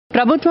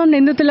ప్రభుత్వం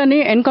నిందితులని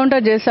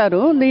ఎన్కౌంటర్ చేశారు.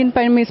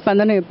 దీనిపై మీ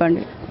స్పందన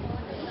చెప్పండి.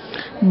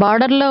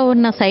 బార్డర్లో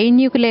ఉన్న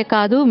సైనికులే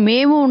కాదు,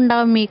 మేము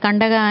ఉండాం మీ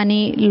కండగా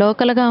అని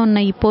లోకల్గా ఉన్న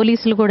ఈ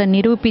పోలీసులు కూడా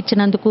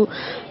నిరూపించినందుకు,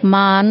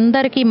 మా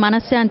అందరికీ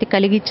మనశ్శాంతి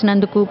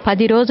కలిగించినందుకు,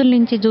 10 రోజుల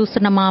నుంచి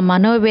చూస్తున్న మా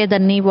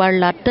మనోవేదనని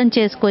వాళ్ళు అర్థం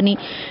చేసుకొని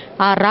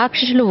ఆ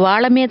రాక్షసులు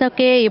వాళ్ళ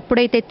మీదకే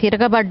ఎప్పుడైతే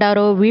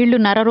తిరగబడ్డారో వీళ్ళు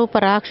నరరూప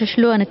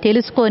రాక్షసులు అని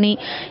తెలుసుకొని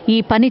ఈ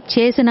పని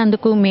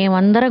చేసినందుకు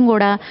మేమందరం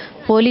కూడా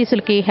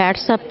పోలీసులకి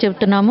హ్యాట్సాప్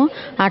చెబుతున్నాము.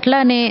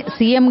 అట్లానే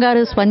సీఎం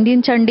గారు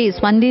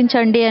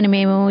స్పందించండి అని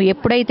మేము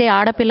ఎప్పుడైతే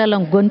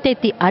ఆడపిల్లలం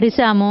గొంతెత్తి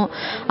అరిశామో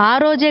ఆ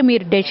రోజే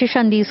మీరు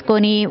డెసిషన్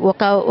తీసుకొని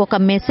ఒక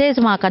మెసేజ్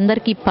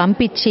మాకందరికీ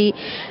పంపించి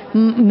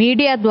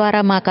మీడియా ద్వారా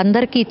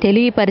మాకందరికీ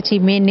తెలియపరిచి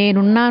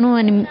నేనున్నాను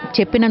అని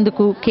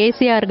చెప్పినందుకు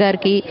కేసీఆర్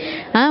గారికి,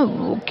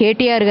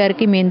 కేటీఆర్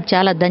గారికి మేము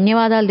చాలా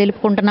ధన్యవాదాలు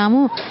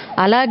తెలుపుకుంటున్నాము.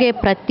 అలాగే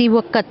ప్రతి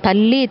ఒక్క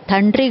తల్లి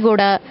తండ్రి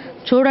కూడా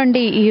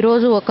చూడండి,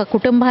 ఈరోజు ఒక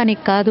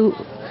కుటుంబానికి కాదు,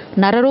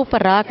 నరరూప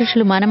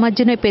రాక్షసులు మన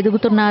మధ్యనే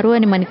పెరుగుతున్నారు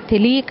అని మనకి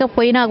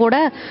తెలియకపోయినా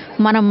కూడా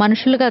మనం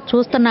మనుషులుగా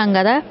చూస్తున్నాం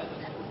కదా,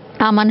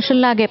 ఆ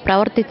మనుషుల్లాగే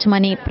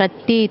ప్రవర్తించమని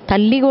ప్రతి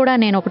తల్లి కూడా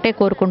నేను ఒకటే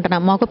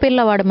కోరుకుంటున్నాను.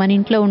 మగపిల్లవాడు మన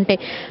ఇంట్లో ఉంటే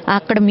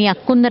అక్కడ మీ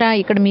అక్కుందరా,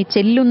 ఇక్కడ మీ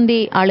చెల్లి ఉంది,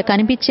 వాళ్ళు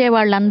కనిపించే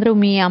వాళ్ళందరూ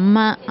మీ అమ్మ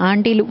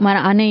ఆంటీలు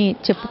అని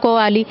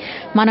చెప్పుకోవాలి.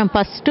 మనం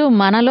ఫస్ట్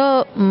మనలో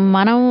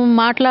మనం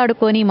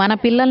మాట్లాడుకొని మన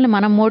పిల్లల్ని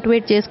మనం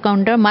మోటివేట్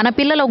చేసుకుంటాం. మన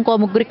పిల్లలు ఇంకో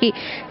ముగ్గురికి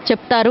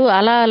చెప్తారు.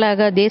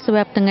 అలాగా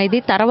దేశవ్యాప్తంగా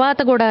ఇది. తర్వాత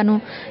కూడాను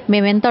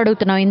మేము ఎంత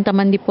అడుగుతున్నాం,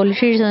 ఇంతమంది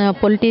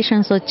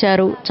పొలిటీషియన్స్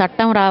వచ్చారు,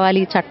 చట్టం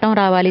రావాలి,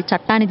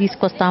 చట్టాన్ని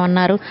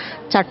తీసుకొస్తామన్నారు.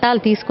 చట్టాలు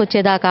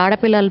తీసుకొచ్చేదాకా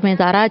ఆడపిల్లల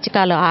మీద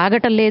అరాచకాలు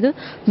ఆగటం లేదు.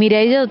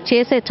 మీరేదో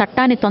చేసే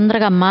చట్టాన్ని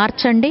తొందరగా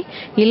మార్చండి.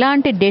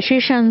 ఇలాంటి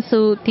డెసిషన్స్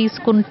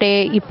తీసుకుంటే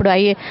ఇప్పుడు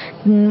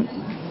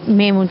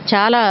మేము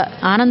చాలా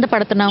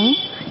ఆనందపడుతున్నాము.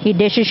 ఈ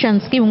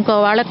డెసిషన్స్కి ఇంకో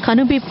వాళ్ళకి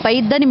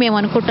కనుపిపోయిద్దని మేము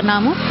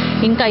అనుకుంటున్నాము.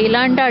 ఇంకా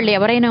ఇలాంటి వాళ్ళు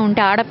ఎవరైనా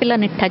ఉంటే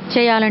ఆడపిల్లని టచ్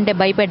చేయాలంటే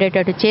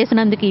భయపడేటట్టు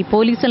చేసినందుకు ఈ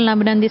పోలీసులను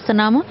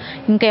అభినందిస్తున్నాము.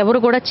 ఇంకా ఎవరు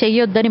కూడా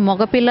చెయ్యొద్దని,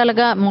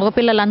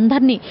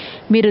 మగపిల్లలందరినీ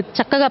మీరు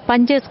చక్కగా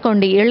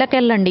పనిచేసుకోండి,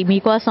 ఇళ్ళకెళ్ళండి,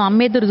 మీకోసం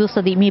అమ్మ ఎదురు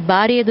చూస్తుంది, మీ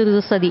భార్య ఎదురు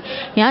చూస్తుంది.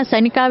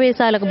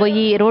 సనికావేశాలకు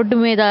పోయి రోడ్డు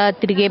మీద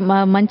తిరిగే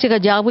మంచిగా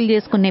జాబులు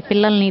చేసుకునే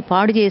పిల్లల్ని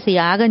పాడు చేసి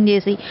ఆగం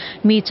చేసి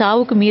మీ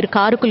చావుకు మీరు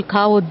కారకులు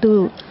కావద్దు.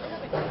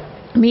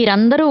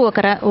 మీరందరూ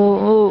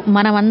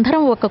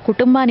మనమందరం ఒక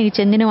కుటుంబానికి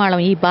చెందిన వాళ్ళం.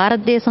 ఈ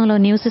భారతదేశంలో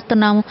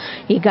నివసిస్తున్నాము,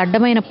 ఈ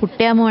గడ్డమైన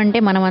పుట్టాము అంటే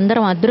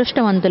మనమందరం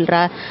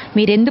అదృష్టవంతులరా.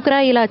 మీరెందుకురా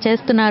ఇలా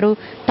చేస్తున్నారు?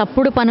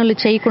 తప్పుడు పనులు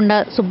చేయకుండా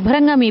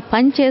శుభ్రంగా మీ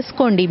పని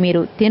చేసుకోండి.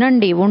 మీరు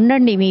తినండి,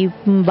 ఉండండి, మీ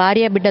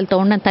భార్య బిడ్డలతో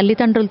ఉండండి,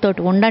 తల్లిదండ్రులతో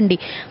ఉండండి.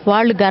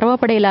 వాళ్ళు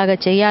గర్వపడేలాగా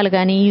చేయాలి.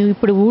 కానీ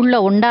ఇప్పుడు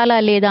ఊళ్ళో ఉండాలా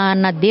లేదా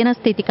అన్న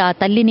దీనస్థితికి ఆ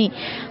తల్లిని,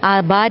 ఆ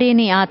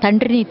భార్యని, ఆ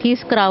తండ్రిని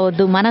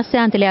తీసుకురావద్దు.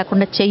 మనశ్శాంతి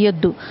లేకుండా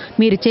చెయ్యొద్దు.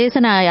 మీరు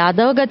చేసిన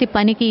అధోగతి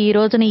పనికి ఈ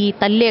రోజున ఈ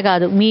తల్లే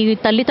కాదు, మీ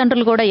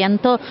తల్లిదండ్రులు కూడా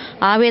ఎంతో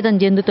ఆవేదన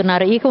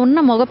చెందుతున్నారు. ఇక ఉన్న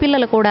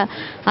మగపిల్లలు కూడా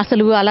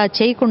అసలు అలా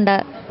చేయకుండా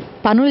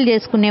పనులు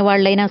చేసుకునే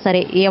వాళ్ళైనా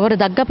సరే ఎవరు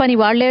దగ్గ పని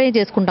వాళ్ళే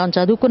చేసుకుంటాం.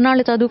 చదువుకున్న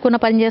వాళ్ళు చదువుకున్న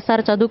పని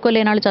చేస్తారు,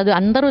 చదువుకోలేని వాళ్ళు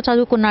అందరూ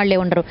చదువుకున్న వాళ్ళే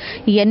ఉండరు.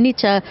 ఇవన్నీ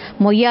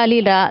మొయ్యాలి,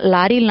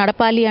 లారీలు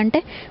నడపాలి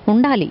అంటే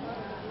ఉండాలి.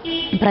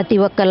 ప్రతి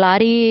ఒక్క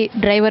లారీ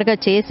డ్రైవర్గా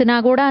చేసినా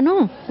కూడాను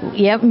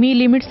మీ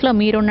లిమిట్స్లో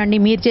మీరు ఉండండి,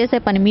 మీరు చేసే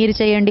పని మీరు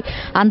చేయండి,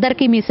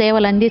 అందరికీ మీ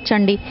సేవలు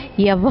అందించండి,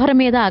 ఎవరి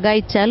మీద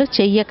అఘాయిత్యాలు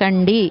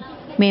చెయ్యకండి.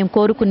 మేము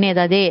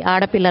కోరుకునేది అదే.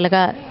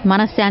 ఆడపిల్లలుగా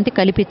మనశ్శాంతి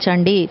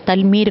కల్పించండి.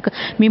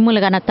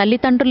 మిమ్మల్ని కన్నా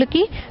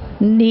తల్లిదండ్రులకి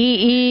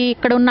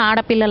ఇక్కడ ఉన్న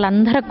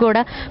ఆడపిల్లలందరికి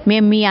కూడా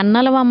మేము మీ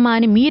అన్నలవమ్మ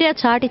అని మీరే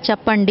చాటి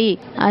చెప్పండి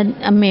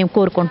మేము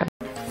కోరుకుంటున్నాం.